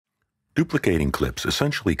Duplicating clips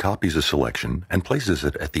essentially copies a selection and places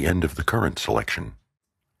it at the end of the current selection.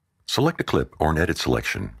 Select a clip or an edit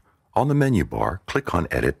selection. On the menu bar, click on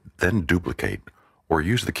Edit, then Duplicate, or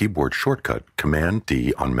use the keyboard shortcut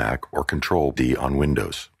Command-D on Mac or Control-D on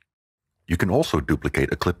Windows. You can also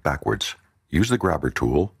duplicate a clip backwards. Use the Grabber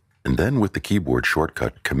tool, and then with the keyboard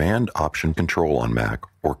shortcut Command-Option-Control on Mac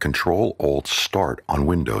or Control-Alt-Start on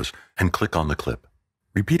Windows, and click on the clip.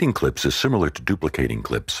 Repeating clips is similar to duplicating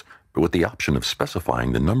clips, but with the option of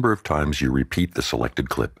specifying the number of times you repeat the selected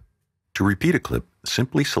clip. To repeat a clip,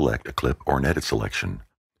 simply select a clip or an edit selection.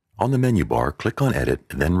 On the menu bar, click on Edit,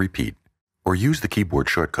 then Repeat, or use the keyboard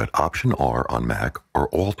shortcut Option-R on Mac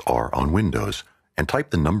or Alt-R on Windows, and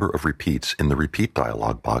type the number of repeats in the Repeat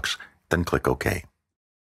dialog box, then click OK.